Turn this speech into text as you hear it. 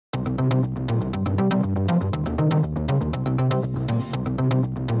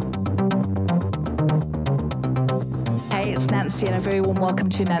Hey, it's Nancy, and a very warm welcome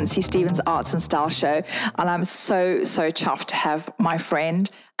to Nancy Stevens Arts and Style Show. And I'm so chuffed to have my friend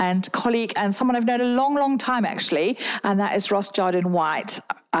and colleague and someone I've known a long time, actually, and that is Ross Jardine Wight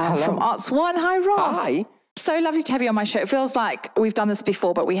from Arts One. Hi, Ross. Hi. So lovely to have you on my show. It feels like we've done this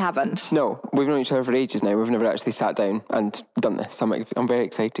before, but we haven't. No, we've known each other for ages now. We've never actually sat down and done this. I'm very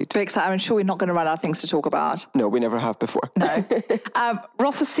excited. Very excited. I'm sure we're not going to run out of things to talk about. No, we never have before. No.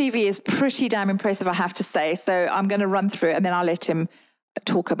 Ross's CV is pretty damn impressive, I have to say. So I'm going to run through it and then I'll let him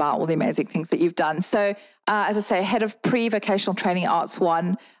talk about all the amazing things that you've done. So, as I say, head of pre-vocational training at Arts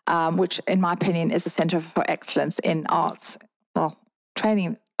One, which in my opinion is the centre for excellence in arts. Well,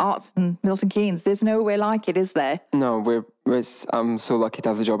 training arts in Milton Keynes. There's nowhere like it, is there? No, I'm so lucky to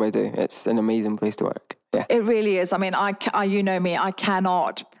have the job I do. It's an amazing place to work. Yeah, it really is. I mean, you know me, I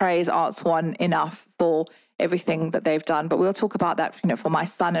cannot praise Arts One enough for everything that they've done. But we'll talk about that, for my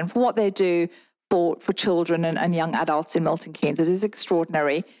son and for what they do for children and young adults in Milton Keynes. It is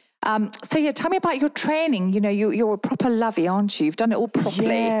extraordinary. So yeah, tell me about your training. You're a proper lovey, aren't you? You've done it all properly.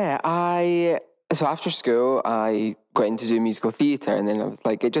 Yeah, So after school, I got into do musical theatre, and then I was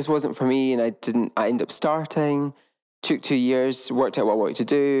like, it just wasn't for me, and I ended up starting, took 2 years, worked out what I wanted to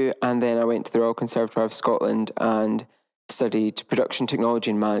do, and then I went to the Royal Conservatoire of Scotland and studied production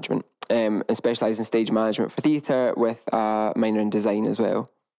technology and management, and specialised in stage management for theatre with a minor in design as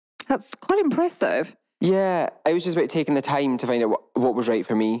well. That's quite impressive. Yeah, I was just about taking the time to find out what was right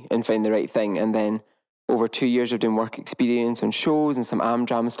for me and find the right thing, and then over 2 years of doing work experience on shows and some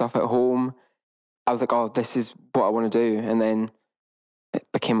Amdram stuff at home, I was like, oh, this is what I want to do. And then it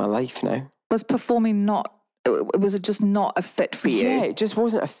became my life now. Was it just not a fit for you? Yeah, it just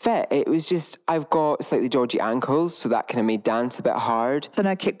wasn't a fit. It was just, I've got slightly dodgy ankles, so that kind of made dance a bit hard. So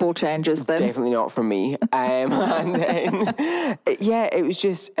no kickball changes then? Definitely not for me. And then, it was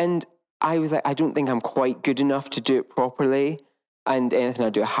just, and I was like, I don't think I'm quite good enough to do it properly. And anything I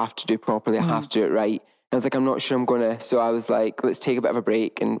do, I have to do properly. I have to do it right. I was like, I'm not sure I'm going to. So I was like, let's take a bit of a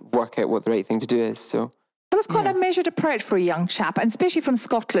break and work out what the right thing to do is. So it was quite a measured approach for a young chap, and especially from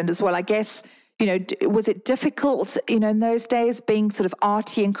Scotland as well, I guess. Was it difficult, in those days, being sort of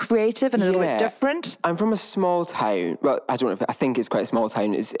arty and creative and a little bit different? I'm from a small town. Well, I don't know I think it's quite a small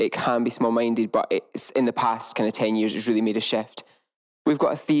town. It can be small-minded, but it's in the past kind of 10 years, it's really made a shift. We've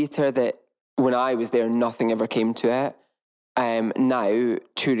got a theatre that when I was there, nothing ever came to it. Now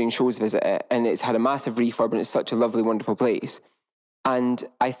touring shows visit it, and it's had a massive refurb, and it's such a lovely, wonderful place. And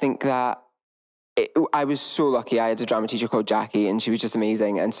I think that I was so lucky. I had a drama teacher called Jackie, and she was just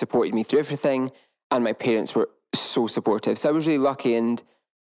amazing and supported me through everything, and my parents were so supportive. So I was really lucky, and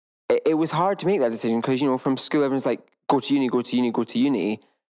it was hard to make that decision because, from school everyone's like, go to uni, go to uni, go to uni.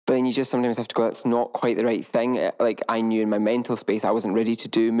 But then you just sometimes have to go, that's not quite the right thing. Like, I knew in my mental space I wasn't ready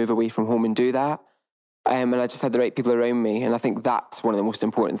to move away from home and do that. And I just had the right people around me. And I think that's one of the most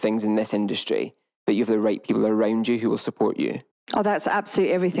important things in this industry, that you have the right people around you who will support you. Oh, that's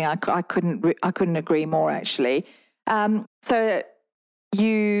absolutely everything. I couldn't agree more, actually. So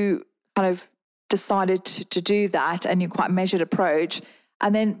you kind of decided to do that, and you quite measured approach.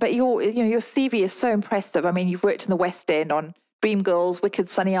 And then, but your CV is so impressive. I mean, you've worked in the West End on Dreamgirls, Wicked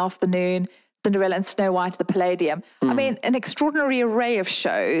Sunny Afternoon, Cinderella and Snow White at the Palladium. I mean, an extraordinary array of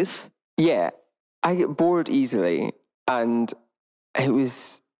shows. Yeah. I get bored easily, and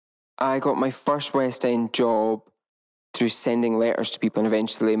I got my first West End job through sending letters to people, and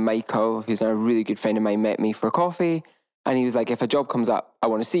eventually Michael, who's now a really good friend of mine, met me for a coffee, and he was like, if a job comes up, I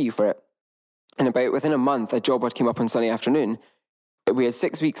want to see you for it. And within a month, a job came up on Sunday afternoon. We had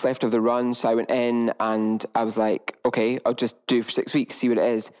 6 weeks left of the run, so I went in and I was like, okay, I'll just do it for 6 weeks, see what it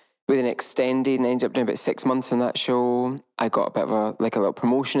is. We then extended and I ended up doing about 6 months on that show. I got a bit of a little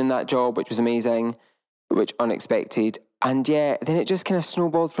promotion in that job, which was amazing, which unexpected. And yeah, then it just kind of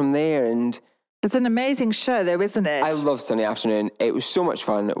snowballed from there. And it's an amazing show though, isn't it? I love Sunday Afternoon. It was so much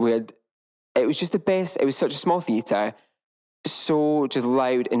fun. It was just the best. It was such a small theatre, so just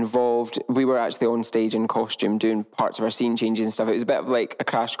loud, involved. We were actually on stage in costume doing parts of our scene changes and stuff. It was a bit of like a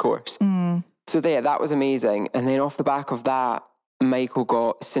crash course. So yeah, that was amazing. And then off the back of that, Michael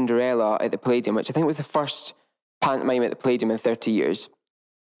got Cinderella at the Palladium, which I think was the first pantomime at the Palladium in 30 years.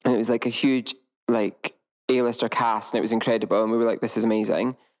 And it was like a huge A-lister cast, and it was incredible. And we were like, this is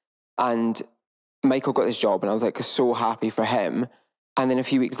amazing. And Michael got this job, and I was like so happy for him. And then a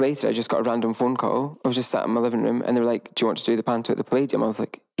few weeks later, I just got a random phone call. I was just sat in my living room, and they were like, do you want to do the panto at the Palladium? I was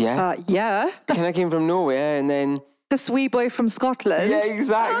like, yeah. Yeah. Kind of came from nowhere. And then this wee boy from Scotland. Yeah,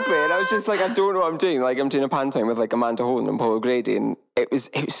 exactly. And I was just like, I don't know what I'm doing. Like, I'm doing a pantomime with like Amanda Holden and Paul O'Grady, and it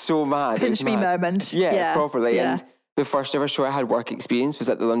was so mad. Pinch me moment. Yeah, properly. Yeah. And the first ever show I had work experience was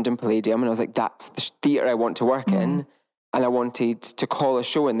at the London Palladium, and I was like, that's the theatre I want to work in. And I wanted to call a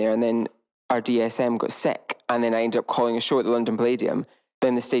show in there, and then our DSM got sick, and then I ended up calling a show at the London Palladium.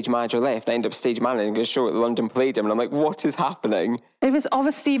 Then the stage manager left, and I ended up stage managing a show at the London Palladium, and I'm like, what is happening? It was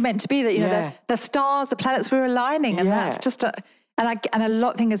obviously meant to be that, you know, the stars, the planets were aligning, and that's just and a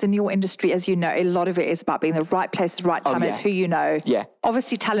lot of things in your industry, as you know, a lot of it is about being the right place at the right time. It's who you know. Yeah.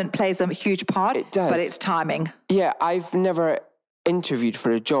 Obviously, talent plays a huge part. It does. But it's timing. Yeah, I've never interviewed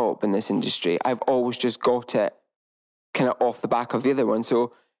for a job in this industry. I've always just got it kind of off the back of the other one.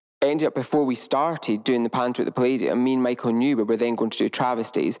 So it ended up, before we started doing the panto at the Palladium, me and Michael knew we were then going to do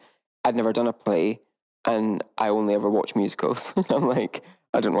travesties. I'd never done a play, and I only ever watch musicals. I'm like,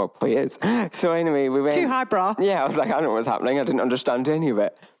 I don't know what a play is. So anyway, we went... Too highbrow. Yeah, I was like, I don't know what's happening. I didn't understand any of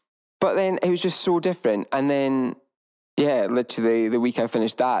it. But then it was just so different. And then, yeah, literally the week I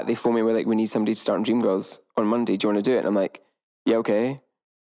finished that, they phoned me and were like, we need somebody to start in Dreamgirls on Monday. Do you want to do it? And I'm like, yeah, okay.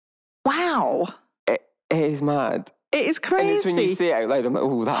 Wow. It is mad. It is crazy. And it's when you say it out loud, I'm like,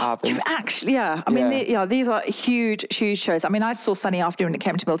 oh, that happened. Actually, yeah. I mean, these are huge, huge shows. I mean, I saw Sunny Afternoon when it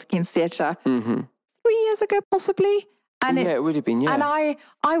came to Milton Keynes Theatre 3 years ago, possibly. And it would have been, yeah. And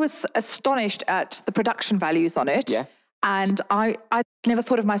I was astonished at the production values on it. Yeah. And I never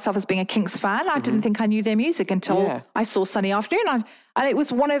thought of myself as being a Kinks fan. I didn't think I knew their music until I saw Sunny Afternoon. And it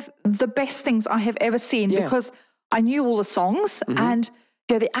was one of the best things I have ever seen because I knew all the songs and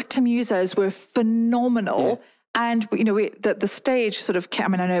the actor musos were phenomenal. Yeah. And, you know, the stage sort of, I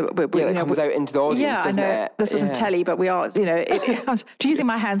mean, I know... it comes out into the audience, doesn't I know. it? This isn't telly, but we are, you know... using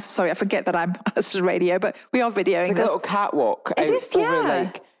my hands, sorry, I forget that this is radio, but we are videoing it's like this. a little catwalk. It is,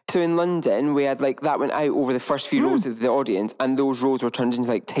 so in London, we had, like, that went out over the first few rows of the audience, and those rows were turned into,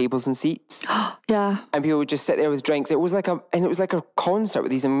 like, tables and seats. Yeah. And people would just sit there with drinks. It was like a concert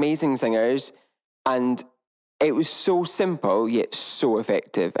with these amazing singers, and it was so simple, yet so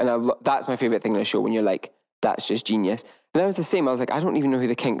effective. And that's my favourite thing in a show, when you're like... That's just genius. And I was the same. I was like, I don't even know who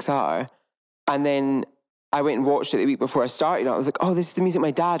the Kinks are. And then I went and watched it the week before I started. I was like, oh, this is the music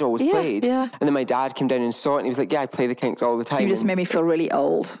my dad always played. Yeah. And then my dad came down and saw it, and he was like, yeah, I play the Kinks all the time. You just made me feel really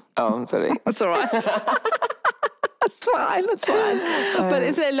old. Oh, sorry. That's all right. That's fine. But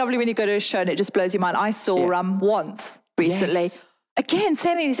isn't it lovely when you go to a show and it just blows your mind? I saw once recently. Yes. Again,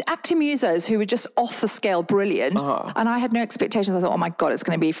 same thing, these actor musos who were just off the scale brilliant. And I had no expectations. I thought, oh my God, it's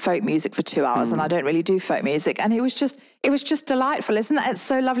going to be folk music for 2 hours. And I don't really do folk music. And it was just delightful. Isn't that? It's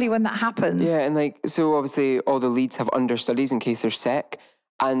so lovely when that happens. Yeah. And like, so obviously all the leads have understudies in case they're sick.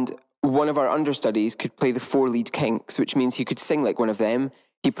 And one of our understudies could play the 4 lead Kinks, which means he could sing like one of them.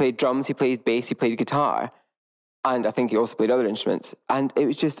 He played drums, he played bass, he played guitar. And I think he also played other instruments. And it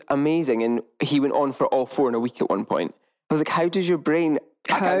was just amazing. And he went on for all 4 in a week at one point. I was like, how does your brain...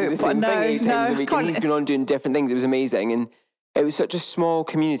 I can't do the same thing 8 times a week. And he's going on doing different things. It was amazing. And it was such a small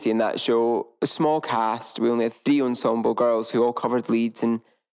community in that show, a small cast. We only had 3 ensemble girls who all covered leads. And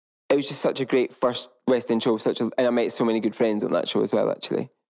it was just such a great first West End show. And I met so many good friends on that show as well, actually.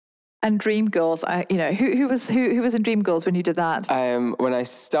 And Dreamgirls, you know, who was in Dreamgirls when you did that? When I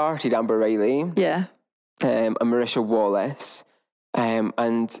started, Amber Riley. Yeah. And Marisha Wallace. And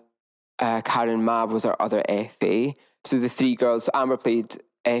Karen Mabb was our other FA. So the 3 girls, so Amber played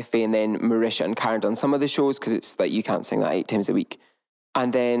FA, and then Marisha and Karen done some of the shows, because it's like you can't sing that 8 times a week.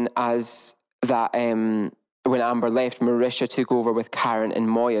 And then as that, when Amber left, Marisha took over with Karen and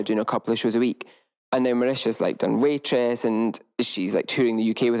Moya doing a couple of shows a week. And then Marisha's like done Waitress, and she's like touring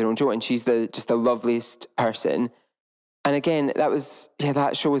the UK with her own show, and she's just the loveliest person. And again,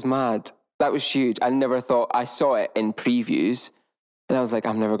 that show was mad. That was huge. I never thought, I saw it in previews, and I was like,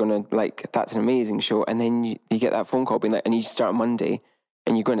 I'm never going to, like, that's an amazing show. And then you get that phone call being like, and you start on Monday,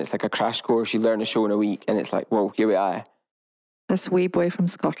 and you go, and it's like a crash course. You learn a show in a week, and it's like, whoa, here we are. This wee boy from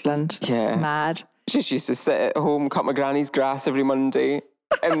Scotland. Yeah. Mad. Just used to sit at home, cut my granny's grass every Monday,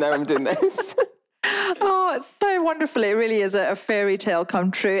 and now I'm doing this. Oh, it's so wonderful. It really is a fairy tale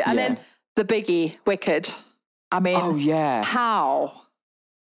come true. And then the biggie, Wicked. I mean, oh, yeah. How?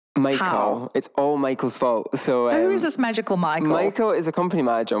 Michael. How? It's all Michael's fault. So who is this magical Michael? Michael is a company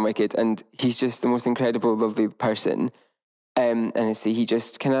manager on Wicked, and he's just the most incredible, lovely person. And he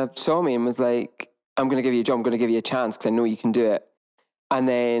just kind of saw me and was like, I'm going to give you a job, I'm going to give you a chance because I know you can do it. And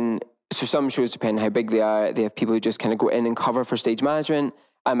then, so some shows, depending on how big they are, they have people who just kind of go in and cover for stage management.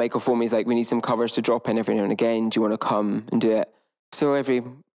 And Michael phoned me, he's like, we need some covers to drop in every now and again. Do you want to come and do it? So every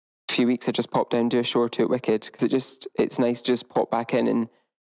few weeks I just pop down and do a show or two at Wicked, because it's nice to just pop back in and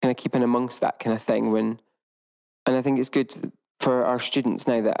kind of keep in amongst that kind of thing when And I think it's good for our students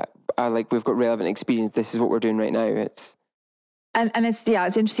now that we've got relevant experience. This is what we're doing right now. And it's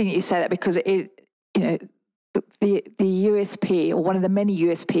interesting that you say that, because the USP, or one of the many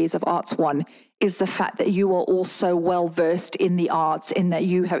USPs of Arts One, is the fact that you are also well versed in the arts, in that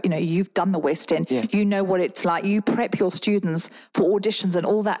you have, you've done the West End, you know what it's like. You prep your students for auditions and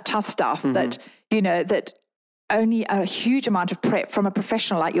all that tough stuff that, that only a huge amount of prep from a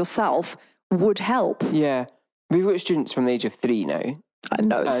professional like yourself would help. Yeah. We've got students from the age of 3 now. I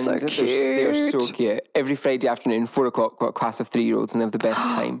know, it's so cute. They're so cute. Every Friday afternoon, 4 o'clock, got a class of 3-year-olds and they have the best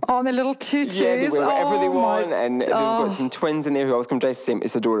time. Oh, and the little tutus. Yeah, they wear whatever they want, and they've got some twins in there who always come dressed the same.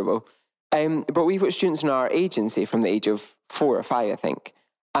 It's adorable. But we've got students in our agency from the age of 4 or 5, I think.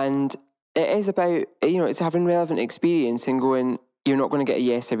 And it is about, it's having relevant experience and going, you're not going to get a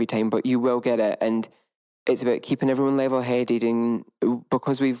yes every time, but you will get it. And it's about keeping everyone level-headed, and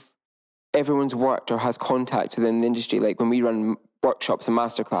because everyone's worked or has contacts within the industry. Like when we run workshops and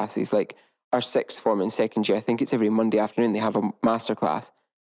masterclasses, like our 6th form and 2nd year, I think it's every Monday afternoon they have a masterclass.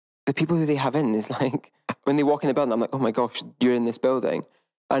 The people who they have in is like, when they walk in the building, I'm like, oh my gosh, you're in this building.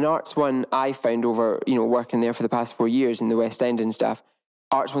 And Arts One, I found over, working there for the past 4 years in the West End and stuff,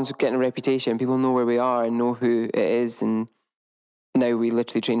 Arts One's getting a reputation. People know where we are and know who it is. And now we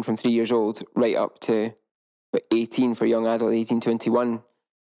literally train from 3 years old right up to 18 for young adult, 18 to 21.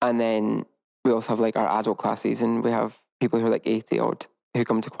 And then we also have like our adult classes, and we have people who are like 80 odd who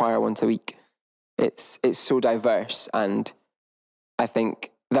come to choir once a week. It's so diverse, and I think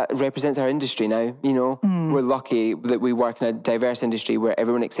that represents our industry now. We're lucky that we work in a diverse industry where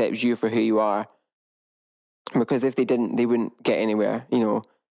everyone accepts you for who you are. Because if they didn't, they wouldn't get anywhere.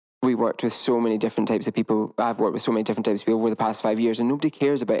 We worked with so many different types of people. I've worked with so many different types of people over the past 5 years, and nobody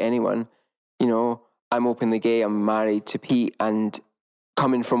cares about anyone. I'm openly gay. I'm married to Pete, and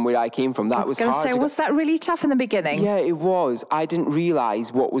coming from where I came from, that was hard. Was that really tough in the beginning? Yeah, it was. I didn't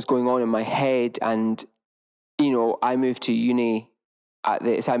realise what was going on in my head, and I moved to uni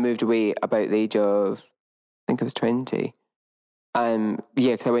I moved away about the age of, I think I was 20.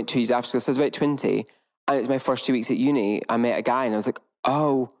 Because I went 2 years after school, so I was about 20, and it was my first 2 weeks at uni. I met a guy, and I was like,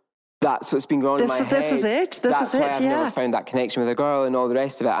 oh, that's what's been going on in my head. This is it. That's why I've never found that connection with a girl and all the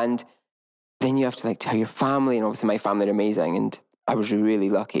rest of it. And then you have to tell your family, and obviously my family are amazing, and I was really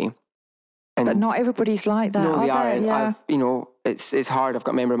lucky. But not everybody's like that. No, they aren't. Yeah. It's hard. I've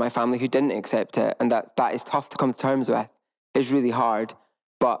got a member of my family who didn't accept it, and that is tough to come to terms with. It's really hard.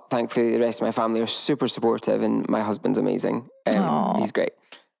 But thankfully, the rest of my family are super supportive, and my husband's amazing. He's great.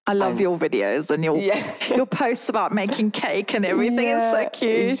 I love your videos and your posts about making cake and everything. It's so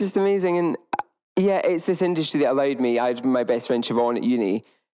cute. It's just amazing. And it's this industry that allowed me. I had my best friend Siobhan at uni.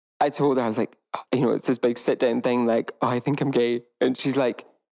 I told her, I was like, it's this big sit down thing, like, I think I'm gay. And she's like,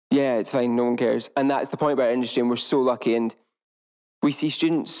 yeah, it's fine, no one cares. And that's the point about our industry, and we're so lucky. And we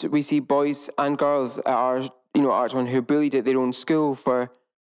see boys and girls at our, Arts One who are bullied at their own school for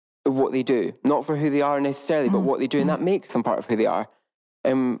what they do, not for who they are necessarily, but what they do, and that makes them part of who they are.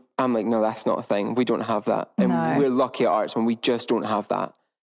 I'm like, no, that's not a thing. We don't have that. And we're lucky at Arts One, we just don't have that.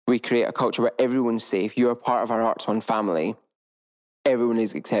 We create a culture where everyone's safe. You're a part of our Arts One family. Everyone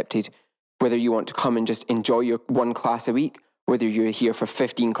is accepted, whether you want to come and just enjoy your one class a week, whether you're here for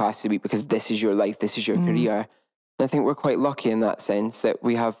 15 classes a week because this is your life, this is your career. And I think we're quite lucky in that sense that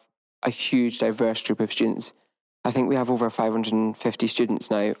we have a huge, diverse group of students. I think we have over 550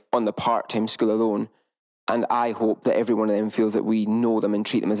 students now on the part-time school alone. And I hope that every one of them feels that we know them and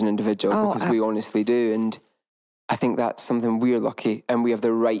treat them as an individual, because we honestly do. And I think that's something we're lucky. And we have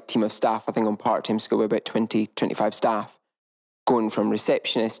the right team of staff. I think on part-time school, we're about 20, 25 staff, going from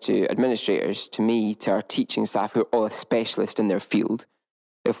receptionists to administrators to me to our teaching staff who are all a specialist in their field.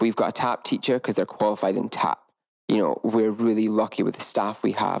 If we've got a tap teacher, because they're qualified in tap, we're really lucky with the staff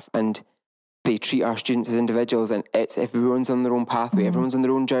we have. And they treat our students as individuals, and everyone's on their own pathway, everyone's on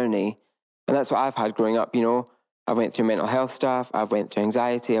their own journey. And that's what I've had growing up, I went through mental health stuff, I've went through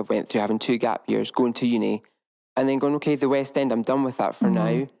anxiety, I've went through having 2 gap years, going to uni, and then going, okay, the West End, I'm done with that for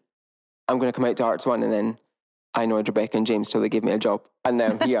now. I'm going to come out to Arts One, and then I know Rebecca and James till they give me a job, and now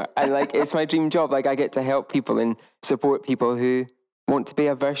I'm here. And it's my dream job. I get to help people and support people who want to be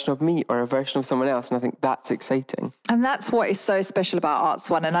a version of me or a version of someone else. And I think that's exciting. And that's what is so special about Arts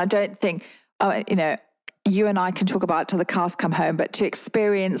One. And I don't think, you and I can talk about it till the cars come home, but to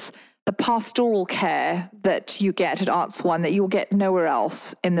experience the pastoral care that you get at Arts One that you'll get nowhere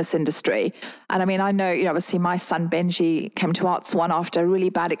else in this industry. And I mean, I know, obviously my son Benji came to Arts One after a really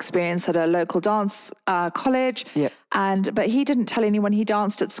bad experience at a local dance college. Yeah. But he didn't tell anyone he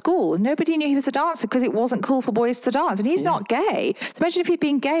danced at school. Nobody knew he was a dancer because it wasn't cool for boys to dance. And he's not gay. So imagine if he'd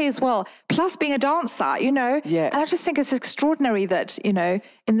been gay as well, plus being a dancer, Yeah. And I just think it's extraordinary that, in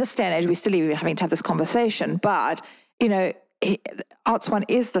this day and age, we're still even having to have this conversation. But, Arts One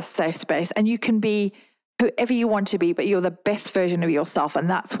is the safe space, and you can be whoever you want to be, but you're the best version of yourself, and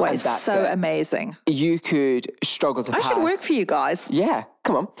that's why it's so amazing. You could struggle to pass. I should work for you guys. Yeah,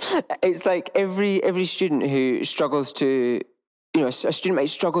 come on. It's like every student who struggles to, a student might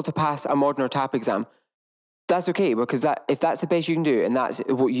struggle to pass a modern or tap exam. That's okay, because if that's the best you can do and that's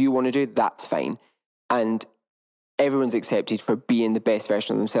what you want to do, that's fine. And everyone's accepted for being the best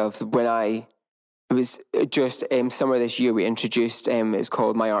version of themselves. It was just summer this year, we introduced, it's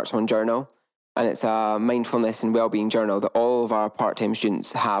called My Arts One Journal. And it's a mindfulness and wellbeing journal that all of our part-time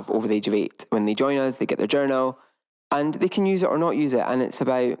students have over the age of 8. When they join us, they get their journal and they can use it or not use it. And it's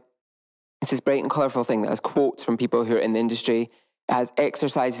this bright and colourful thing that has quotes from people who are in the industry. It has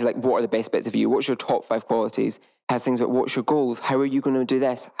exercises like, what are the best bits of you? What's your top 5 qualities? It has things about what's your goals? How are you going to do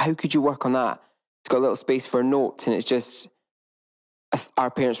this? How could you work on that? It's got a little space for notes, and it's just,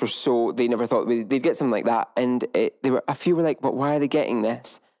 our parents were they never thought they'd get something like that. And a few were like, but why are they getting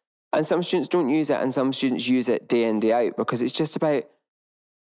this? And some students don't use it, and some students use it day in, day out, because it's just about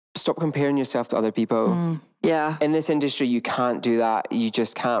stop comparing yourself to other people. Yeah. In this industry, you can't do that. You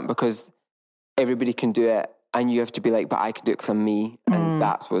just can't, because everybody can do it, and you have to be like, but I can do it because I'm me. And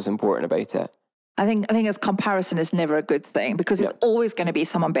that's what's important about it. I think as comparison is never a good thing, because there's always going to be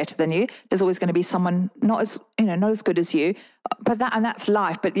someone better than you. There's always going to be someone not as good as you. But that's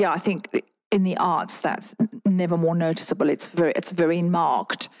life. But yeah, I think in the arts, that's never more noticeable. It's very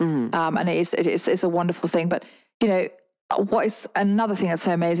marked, and it's a wonderful thing. But what is another thing that's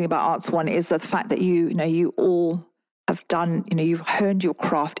so amazing about Arts One is the fact that you all have done, you've honed your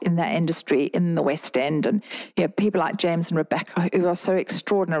craft in that industry in the West End, and people like James and Rebecca who are so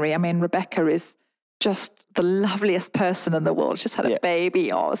extraordinary. I mean, Rebecca is just the loveliest person in the world. She's had a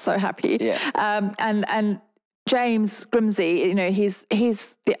baby. Oh, I was so happy. Yeah. And James Grimsey,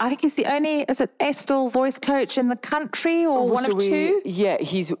 I think he's the only, is it Estelle voice coach in the country, or one of two? Yeah,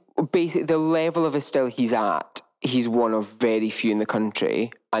 he's basically, the level of Estelle he's at, he's one of very few in the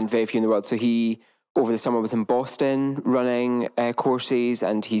country and very few in the world. So he, over the summer, was in Boston running courses,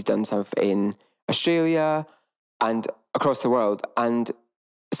 and he's done stuff in Australia and across the world. And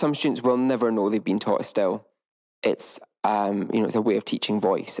some students will never know they've been taught Estelle. It's, it's a way of teaching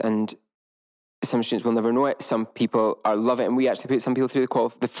voice, and some students will never know it. Some people love it, and we actually put some people through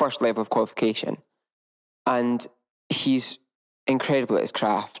the first level of qualification. And he's incredible at his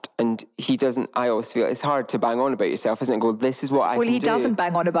craft, and he doesn't. I always feel it's hard to bang on about yourself, isn't it? Go, this is what I can do. Well, he doesn't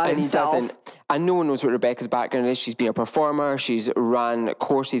bang on about himself. He doesn't. And no one knows what Rebecca's background is. She's been a performer. She's ran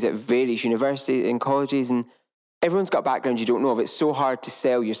courses at various universities and colleges, and everyone's got a background you don't know of. It's so hard to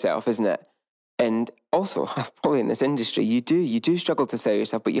sell yourself, isn't it? And also, probably in this industry, you do struggle to sell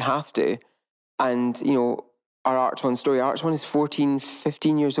yourself, but you have to. And, our Arts One story, Arts One is 14,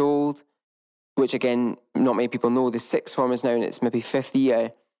 15 years old, which again, not many people know. The sixth form is now in its maybe 5th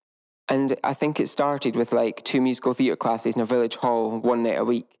year. And I think it started with like 2 musical theatre classes in a village hall 1 night a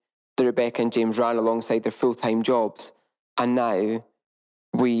week that Rebecca and James ran alongside their full-time jobs. And now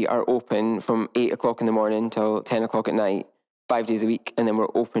we are open from 8 o'clock in the morning till 10 o'clock at night, 5 days a week. And then we're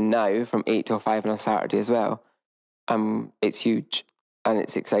open now from 8 till 5 on a Saturday as well. It's huge and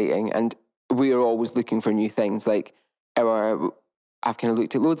it's exciting. And we are always looking for new things. Like I've kind of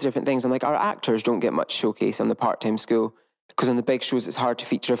looked at loads of different things. And like, our actors don't get much showcase on the part-time school, because on the big shows, it's hard to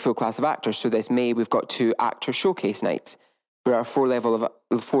feature a full class of actors. So this May, we've got 2 actor showcase nights, where our 4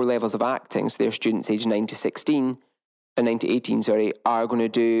 levels of acting, so they're students aged 9 to 16, and 9 to 18, are going to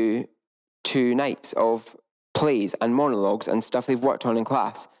do 2 nights of plays and monologues and stuff they've worked on in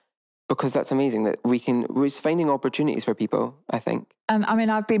class. Because that's amazing that we're finding opportunities for people, I think. And I mean,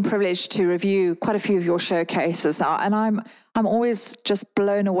 I've been privileged to review quite a few of your showcases now, and I'm always just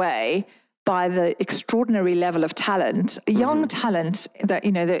blown away by the extraordinary level of talent, young talent that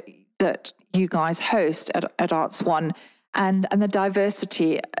that you guys host at Arts One, and the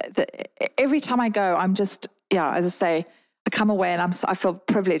diversity. Every time I go, I'm just, as I say, I come away and I feel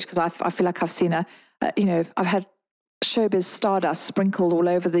privileged, because I feel like I've seen I've had showbiz stardust sprinkled all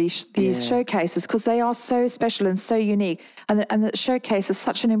over these showcases, because they are so special and so unique, and the showcase is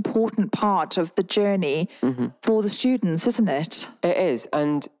such an important part of the journey for the students, isn't it? It is.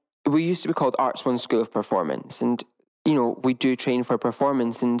 And we used to be called Arts One School of Performance, and we do train for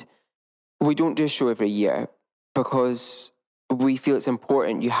performance, and we don't do a show every year because we feel it's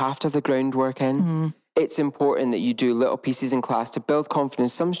important. You have to have the groundwork in. It's important that you do little pieces in class to build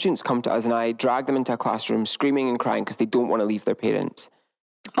confidence. Some students come to us and I drag them into a classroom screaming and crying because they don't want to leave their parents.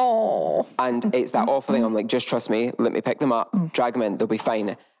 Oh. And it's that awful thing. I'm like, just trust me, let me pick them up, drag them in, they'll be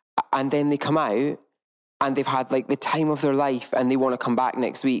fine. And then they come out and they've had like the time of their life and they want to come back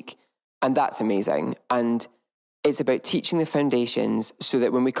next week. And that's amazing. And it's about teaching the foundations so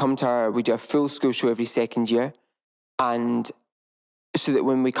that when we come to we do a full school show every second year. And so that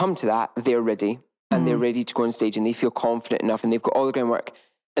when we come to that, they're ready and they're ready to go on stage and they feel confident enough and they've got all the groundwork.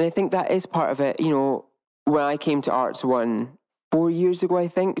 And I think that is part of it. You know, when I came to Arts One 4 years ago, I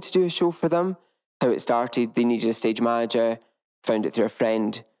think, to do a show for them, how it started, they needed a stage manager, found it through a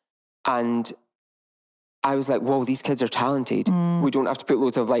friend. And I was like, whoa, these kids are talented. We don't have to put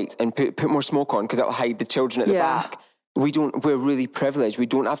loads of lights and put more smoke on because that'll hide the children at the back. We're really privileged. We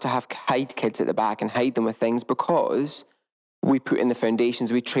don't have to hide kids at the back and hide them with things because we put in the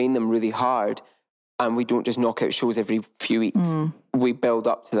foundations, we train them really hard and we don't just knock out shows every few weeks. We build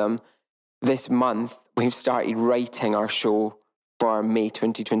up to them. This month, we've started writing our show for May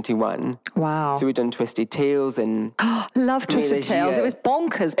 2021. Wow. So we've done Twisted Tales and... Love Twisted Tales. It was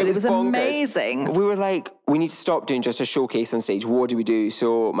bonkers, but it was amazing. We were like, we need to stop doing just a showcase on stage. What do we do?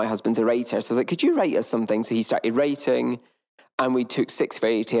 So my husband's a writer. So I was like, could you write us something? So he started writing and we took 6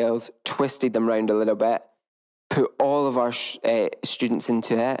 fairy tales, twisted them around a little bit, put all of our students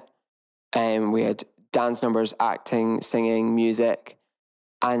into it. We had dance numbers, acting, singing, music.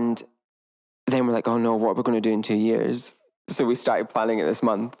 And then we're like, oh no, what are we going to do in 2 years? So we started planning it this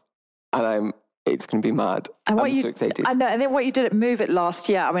month and it's going to be mad. I'm so excited. I know. And then what you did at Move It last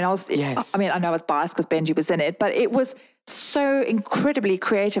year, I mean, I know I was biased because Benji was in it, but it was so incredibly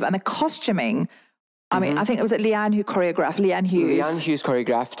creative. And the costuming, I mean, I think it was Leanne who choreographed, Leanne Hughes. Leanne Hughes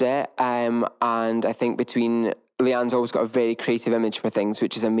choreographed it. And I think Leanne's always got a very creative image for things,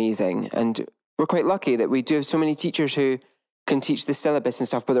 which is amazing. And we're quite lucky that we do have so many teachers who can teach the syllabus and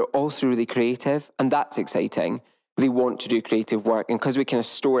stuff, but they're also really creative. And that's exciting. They want to do creative work. And because we kind of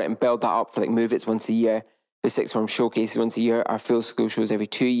store it and build that up for like Move It's once a year, the sixth form showcases once a year, our full school shows every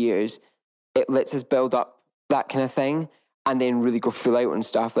 2 years, it lets us build up that kind of thing and then really go full out on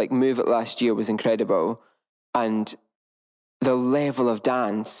stuff. Like Move It last year was incredible. And the level of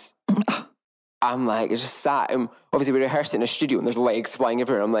dance, I'm like, I just sat and obviously we rehearsed in a studio and there's legs flying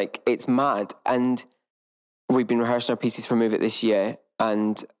everywhere. I'm like, it's mad. And we've been rehearsing our pieces for Move It this year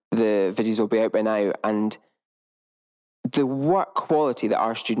and the videos will be out by now. And the work quality that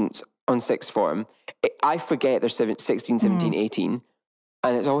our students on sixth form, I forget they're 16, 17, 18.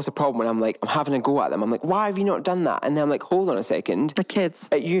 And it's always a problem when I'm like, I'm having a go at them. I'm like, why have you not done that? And then I'm like, hold on a second. The kids.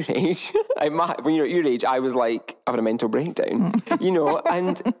 At your age, when you're at your age, I was like having a mental breakdown,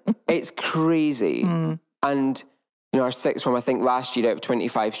 and it's crazy. And, our sixth form, I think last year out of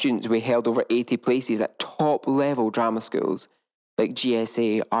 25 students, we held over 80 places at top level drama schools like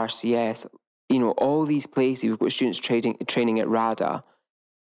GSA, RCS, all these places. We've got students training at RADA.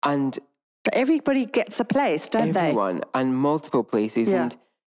 And everybody gets a place, don't they? Everyone, and multiple places. Yeah. And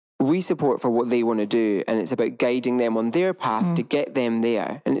we support for what they want to do. And it's about guiding them on their path to get them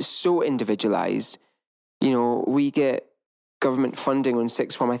there. And it's so individualised. We get government funding on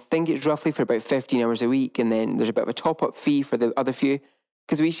sixth form. I think it's roughly for about 15 hours a week. And then there's a bit of a top-up fee for the other few.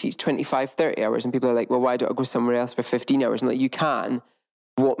 Because we teach 25, 30 hours. And people are like, well, why don't I go somewhere else for 15 hours? And like, you can.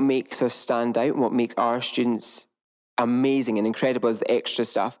 What makes us stand out and what makes our students amazing and incredible is the extra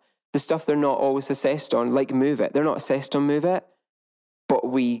stuff. The stuff they're not always assessed on, like Move It. They're not assessed on Move It, but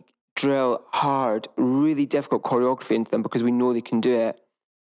we drill hard, really difficult choreography into them because we know they can do it.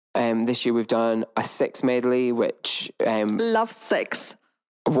 This year we've done a 6 medley, which... Love 6.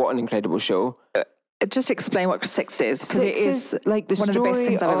 What an incredible show. Just explain what 6 is, because it is like the one of the best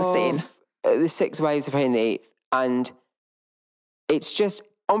things I've ever seen. The 6 Wives of Henry VIII, and it's just...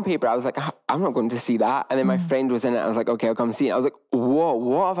 On paper, I was like, I'm not going to see that. And then my friend was in it. I was like, okay, I'll come see it. I was like, whoa,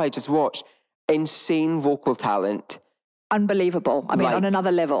 what have I just watched? Insane vocal talent. Unbelievable. I mean, on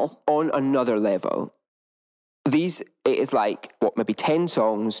another level. On another level. It is like, maybe 10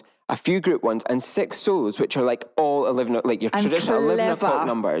 songs, a few group ones, and 6 solos, which are like all 11, like your traditional 11 o'clock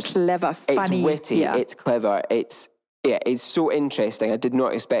numbers. Clever, funny. It's witty, it's clever, it's so interesting. I did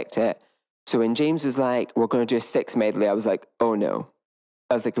not expect it. So when James was like, we're going to do a 6 medley, I was like, oh no.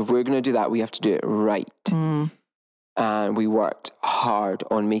 I was like, if we're going to do that, we have to do it right. And we worked hard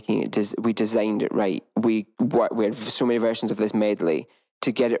on making it. We designed it right. We had so many versions of this medley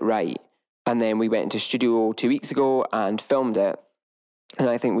to get it right. And then we went into studio 2 weeks ago and filmed it. And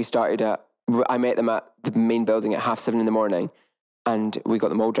I think we started I met them at the main building at 7:30 in the morning. and we got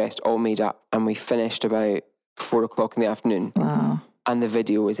them all dressed, all made up, and we finished about 4 o'clock in the afternoon. Wow. And the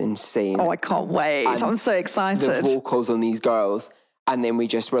video was insane. Oh, I can't wait. And I'm so excited. The vocals on these girls. And then we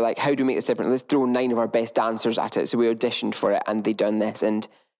just were like, how do we make this different? Let's throw 9 of our best dancers at it. So we auditioned for it and they done this. And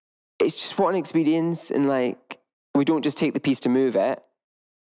it's just what an experience. And like, we don't just take the piece to move it,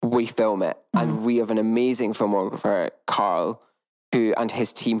 we film it. And we have an amazing filmographer, Carl, and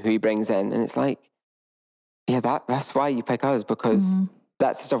his team who he brings in. And it's like, yeah, that's why you pick us, because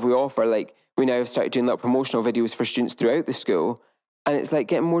that's the stuff we offer. Like, we now have started doing little promotional videos for students throughout the school. And it's like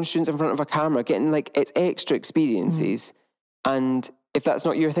getting more students in front of a camera, getting like, it's extra experiences. And if that's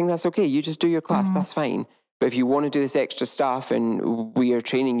not your thing, that's okay. You just do your class, that's fine. But if you want to do this extra stuff and we are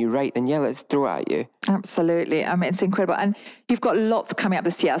training you right, then yeah, let's throw it at you. Absolutely. I mean, it's incredible. And you've got lots coming up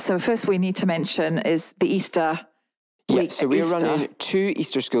this year. So first we need to mention is the Easter week. So we're running 2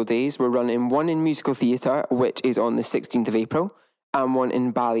 Easter school days. We're running one in musical theatre, which is on the 16th of April, and one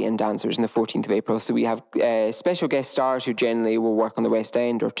in ballet and dance, which is on the 14th of April. So we have special guest stars who generally will work on the West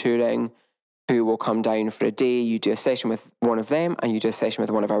End or touring, who will come down for a day. You do a session with one of them and you do a session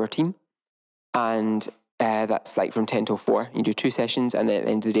with one of our team. And that's like from 10 till 4. You do 2 sessions and then at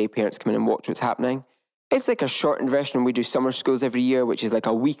the end of the day, parents come in and watch what's happening. It's like a shortened version. We do summer schools every year, which is like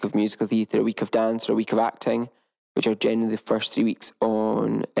a week of musical theatre, a week of dance, or a week of acting, which are generally the first 3 weeks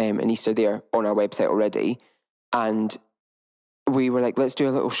on in Easter. They're on our website already. And we were like, let's do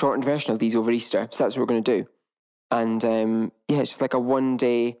a little shortened version of these over Easter. So that's what we're going to do. And yeah, it's just like a one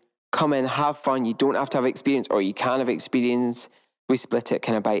day, come in, have fun. You don't have to have experience, or you can have experience. We split it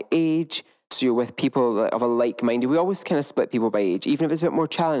kind of by age. So you're with people of a like-minded. We always kind of split people by age. Even if it's a bit more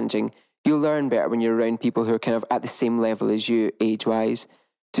challenging, you'll learn better when you're around people who are kind of at the same level as you age-wise.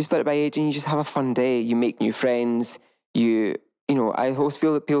 So you split it by age and you just have a fun day. You make new friends. You know, I always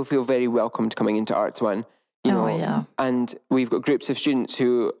feel that people feel very welcomed coming into Arts One. You know, yeah. And we've got groups of students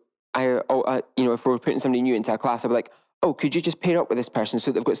who, if we're putting somebody new into a class, I'll be like, oh, could you just pair up with this person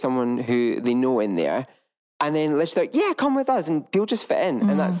so they've got someone who they know in there? And then let's like, yeah, come with us. And people just fit in.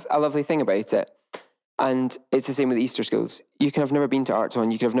 And that's a lovely thing about it. And it's the same with the Easter schools. You can have never been to Arts One,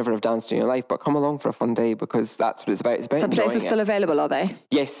 you could have never have danced in your life, but come along for a fun day because that's what it's about. It's about enjoying it. So places still available, are they?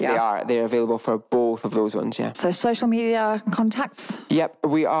 Yes, they are. They're available for both of those ones, yeah. So social media contacts? Yep,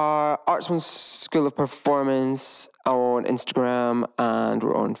 we are Arts One School of Performance on Instagram, and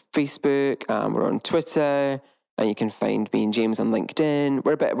we're on Facebook, and we're on Twitter, and you can find me and James on LinkedIn.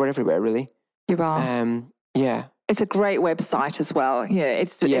 We're everywhere, really. You are? Yeah. It's a great website as well. Yeah,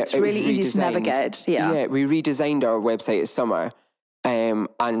 it's really easy to navigate. Yeah, we redesigned our website this summer,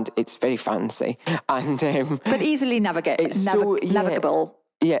 and it's very fancy and but easily navigable. Yeah. Is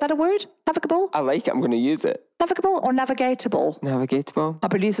that a word? Navigable? I like it. I'm going to use it. Navigable or navigatable? Navigatable. Our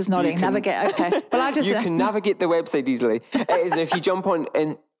producer's nodding. Navigate. Okay. Well, you can navigate the website easily. It is if you jump on,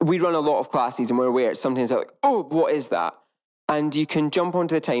 and we run a lot of classes, and we're aware sometimes they're like, oh, what is that? And you can jump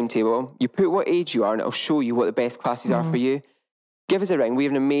onto the timetable, you put what age you are, and it'll show you what the best classes are for you. Give us a ring. We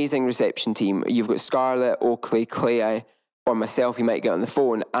have an amazing reception team. You've got Scarlett, Oakley, Clea, or myself, you might get on the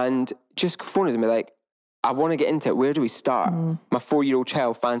phone, and just phone us and be like, I want to get into it. Where do we start? My 4-year-old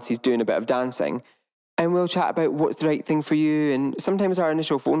child fancies doing a bit of dancing. And we'll chat about what's the right thing for you. And sometimes our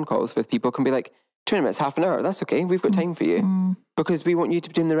initial phone calls with people can be like, 20 minutes, half an hour. That's okay. We've got time for you. Because we want you to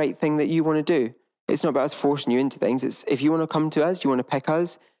be doing the right thing that you want to do. It's not about us forcing you into things. It's if you want to come to us, you want to pick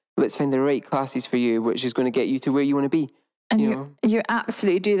us, let's find the right classes for you, which is going to get you to where you want to be. And you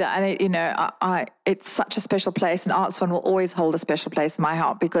absolutely do that. And, it's such a special place, and Arts One will always hold a special place in my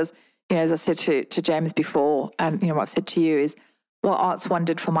heart because, as I said to James before, and, what I've said to you is what Arts One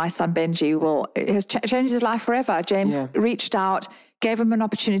did for my son, Benji, it has changed his life forever. James reached out, gave him an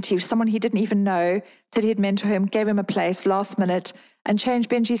opportunity, someone he didn't even know, said he'd mentor him, gave him a place last minute and changed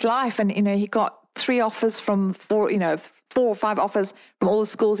Benji's life. And, he got 3 offers from 4 or 5 offers from all the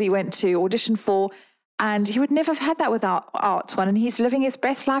schools he went to, audition for. And he would never have had that without Arts One. And he's living his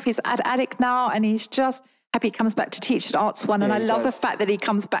best life. He's at Attic now, and he's just happy he comes back to teach at Arts One. And I love the fact that he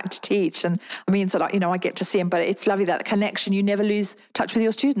comes back to teach. And I mean, so I get to see him, but it's lovely that connection. You never lose touch with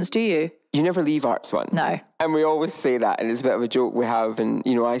your students, do you? You never leave Arts One. No. And we always say that, and it's a bit of a joke we have. And,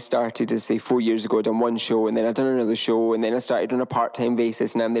 I started, as say, 4 years ago, done one show, and then I'd done another show, and then I started on a part-time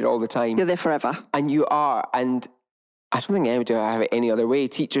basis, and I'm there all the time. You're there forever. And you are. And I don't think I would have it any other way.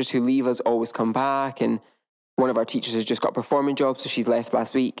 Teachers who leave us always come back, and one of our teachers has just got a performing job, so she's left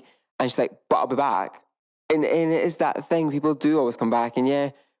last week, and she's like, but I'll be back. And it is that thing. People do always come back, and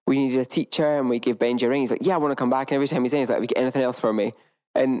we needed a teacher, and we gave Benji a ring. He's like, yeah, I want to come back. And every time he's in, he's like, have you got anything else for me?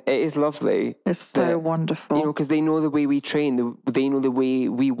 And it is lovely. It's so wonderful. Because they know the way we train. They know the way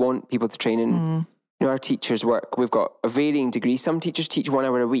we want people to train. And our teachers work. We've got a varying degree. Some teachers teach 1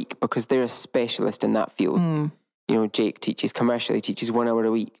 hour a week because they're a specialist in that field. Jake teaches commercially, teaches 1 hour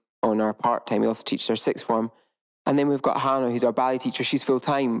a week on our part-time. He also teaches our sixth form. And then we've got Hannah, who's our ballet teacher. She's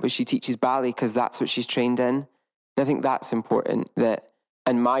full-time, but she teaches ballet because that's what she's trained in. And I think that's important, that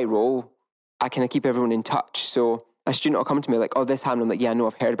in my role, I kind of keep everyone in touch. So a student will come to me like, oh, this Hannah, I'm like, yeah, no,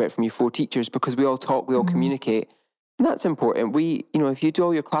 I've heard about it from you 4 teachers, because we all talk, we all communicate. And that's important. If you do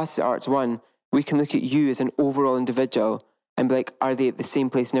all your classes at Arts 1, we can look at you as an overall individual and be like, are they at the same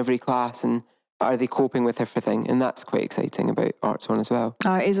place in every class? And are they coping with everything? And that's quite exciting about Arts 1 as well.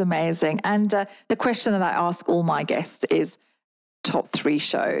 Oh, it is amazing. And the question that I ask all my guests is top 3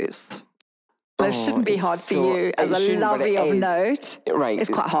 shows. Well, it shouldn't be hard for you as a lovey of note. Right.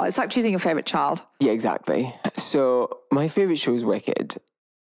 It's quite hard. It's like choosing your favourite child. Yeah, exactly. So my favourite show is Wicked.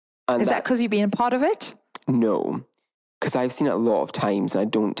 And is that because you've been a part of it? No, because I've seen it a lot of times and I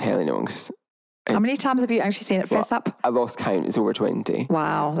don't tell anyone. How many times have you actually seen it fess up? I lost count. It's over 20.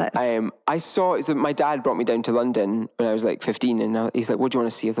 Wow. I saw it. So my dad brought me down to London when I was like 15, and he's like, what do you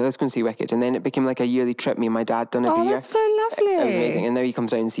want to see? I was like, let's go and see Wicked. And then it became like a yearly trip me and my dad done every year. Oh, that's so lovely. It was amazing. And now he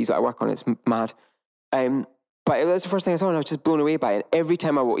comes down and sees what I work on. It's mad. But it was the first thing I saw and I was just blown away by it. Every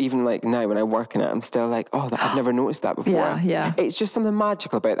time even like now when I work in it, I'm still like, oh, I've never noticed that before. Yeah. It's just something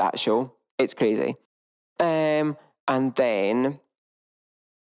magical about that show. It's crazy. And then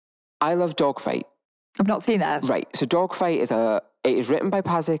I love Dogfight. I've not seen that. Right. So Dogfight is written by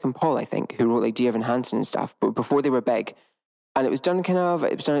Pasek and Paul, I think, who wrote like Dear Evan Hansen and stuff, but before they were big. And it was done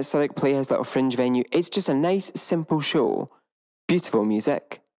at Southwark Playhouse, little fringe venue. It's just a nice, simple show. Beautiful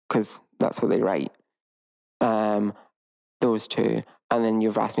music, because that's what they write. Those 2. And then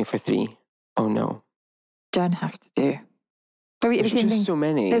you've asked me for 3. Oh no. Don't have to do. There's just so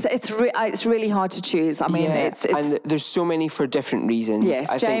many. It's really hard to choose. I mean, it's and there's so many for different reasons.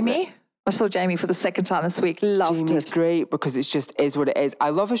 Yes, Jamie. I saw Jamie for the second time this week. Loved it. Jamie's great because it's just is what it is. I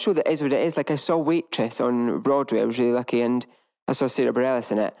love a show that is what it is. Like I saw Waitress on Broadway. I was really lucky, and I saw Sarah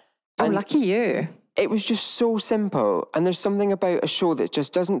Bareilles in it. And lucky you. It was just so simple. And there's something about a show that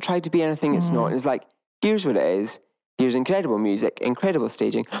just doesn't try to be anything it's not. It's like, here's what it is. Here's incredible music, incredible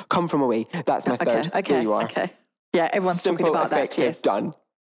staging. Come From Away. That's my third. Okay. There you are. Okay. Yeah, everyone's simple, talking about effective, that. Yes. Done.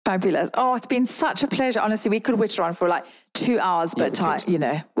 Fabulous. Oh, it's been such a pleasure. Honestly, we could witter on for like 2 hours, but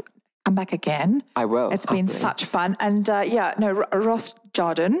come back again. I will. It's been such fun. And Ross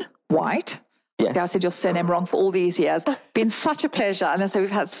Jardine Wight. Yes. I said your surname wrong for all these years. Been such a pleasure. And so we've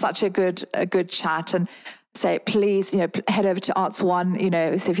had such a good chat. And say, please, head over to Arts 1.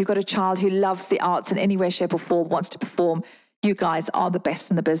 So if you've got a child who loves the arts in any way, shape or form, wants to perform, you guys are the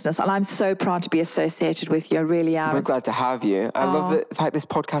best in the business. And I'm so proud to be associated with you. I really am. We're glad to have you. I love the fact this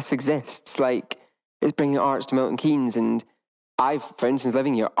podcast exists. Like, it's bringing arts to Milton Keynes. And for instance,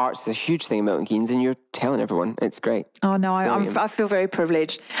 living here, arts is a huge thing in Milton Keynes, and you're telling everyone. It's great. Oh, no, I feel very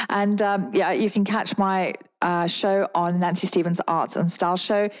privileged. And you can catch my show on Nancy Stevens' Arts and Style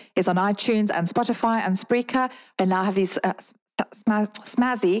Show. It's on iTunes and Spotify and Spreaker. And now I have these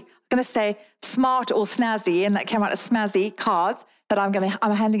snazzy, I'm going to say smart or snazzy, and that came out as snazzy cards that I'm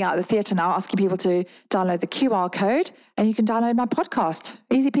handing out at the theatre now, asking people to download the QR code, and you can download my podcast.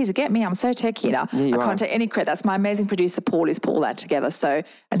 Easy peasy, get me. I'm so techy now. Yeah, I can't take any credit. That's my amazing producer, Paul, who's put all that together.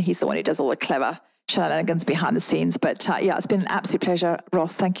 And he's the one who does all the clever shenanigans behind the scenes. But it's been an absolute pleasure,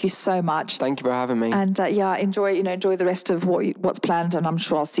 Ross. Thank you so much. Thank you for having me. And enjoy the rest of what's planned. And I'm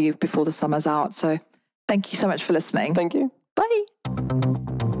sure I'll see you before the summer's out. So thank you so much for listening. Thank you. Bye.